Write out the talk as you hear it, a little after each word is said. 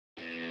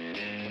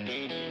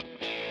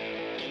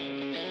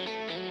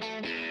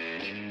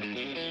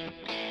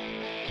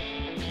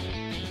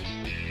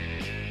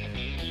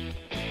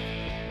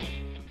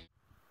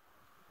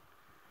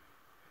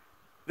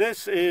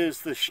This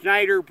is the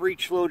Schneider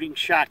breech loading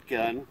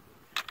shotgun.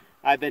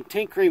 I've been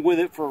tinkering with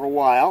it for a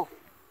while.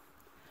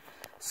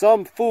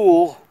 Some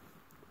fool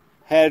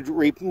had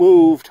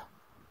removed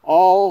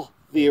all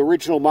the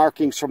original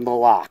markings from the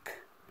lock.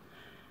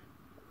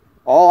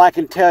 All I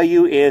can tell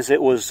you is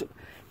it was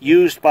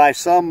used by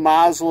some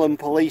Muslim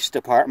police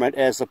department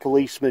as a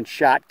policeman's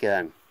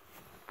shotgun.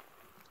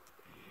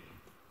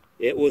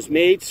 It was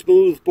made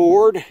smooth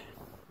bore,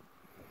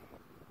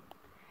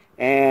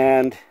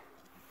 and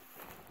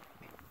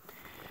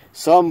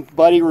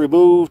somebody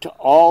removed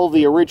all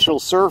the original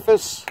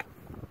surface,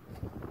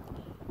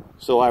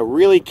 so I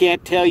really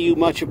can't tell you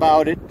much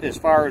about it as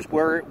far as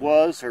where it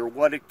was or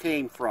what it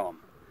came from.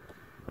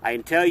 I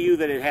can tell you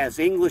that it has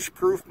English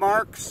proof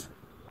marks,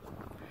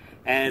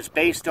 and it's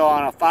based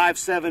on a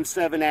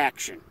 5.77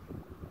 action.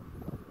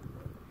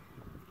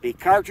 The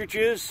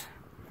cartridges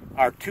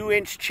are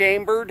 2-inch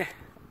chambered,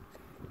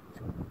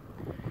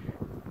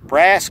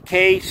 brass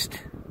cased,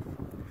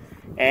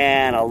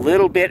 and a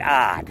little bit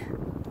odd.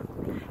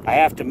 I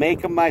have to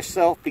make them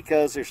myself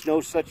because there's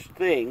no such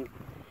thing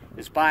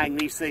as buying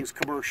these things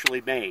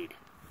commercially made.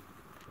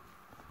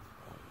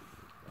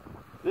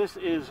 This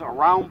is a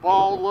round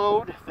ball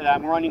load that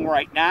I'm running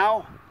right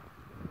now.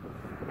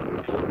 And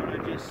we're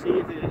going to just see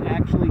if it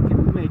actually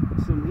can make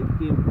some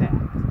impact.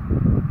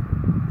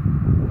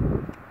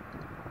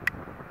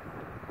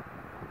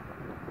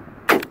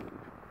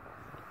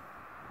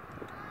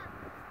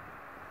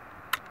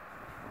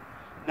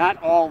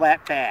 Not all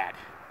that bad.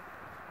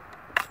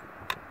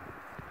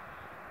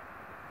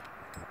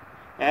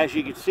 As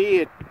you can see,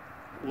 it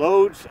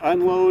loads,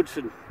 unloads,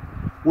 and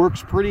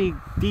works pretty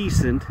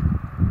decent.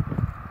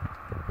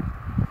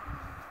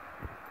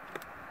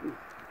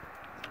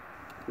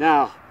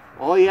 Now,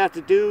 all you have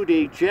to do to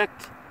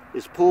eject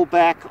is pull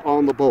back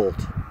on the bolt.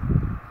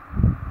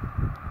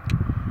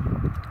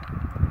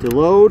 To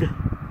load,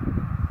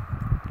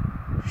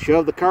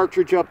 shove the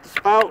cartridge up the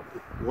spout,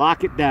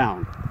 lock it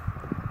down.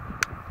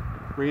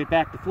 Bring it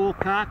back to full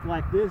cock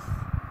like this,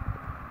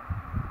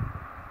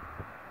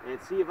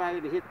 and see if I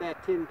can hit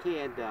that tin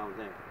can down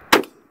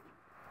there.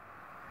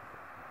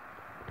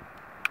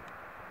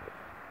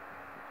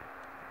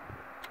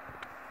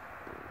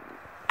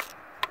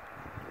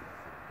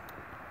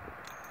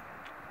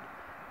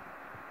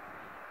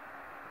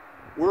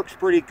 Works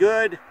pretty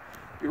good.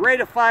 Your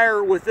rate of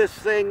fire with this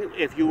thing,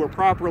 if you were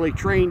properly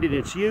trained in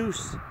its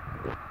use,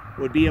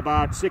 would be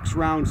about 6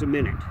 rounds a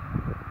minute.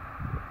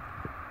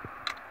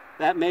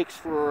 That makes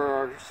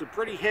for some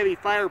pretty heavy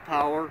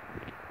firepower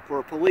for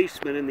a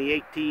policeman in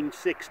the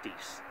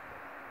 1860s.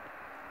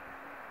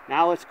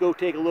 Now let's go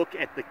take a look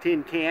at the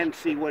tin can and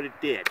see what it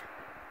did.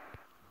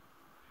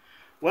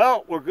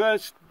 Well, we're going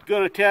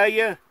to tell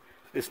you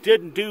this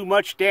didn't do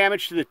much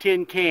damage to the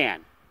tin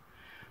can,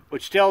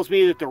 which tells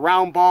me that the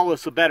round ball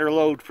is a better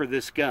load for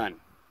this gun.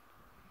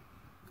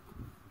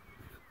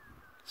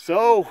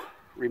 So,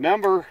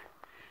 remember,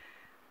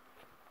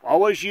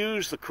 always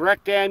use the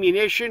correct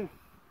ammunition.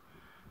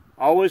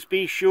 Always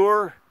be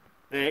sure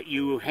that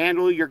you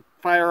handle your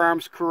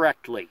firearms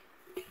correctly.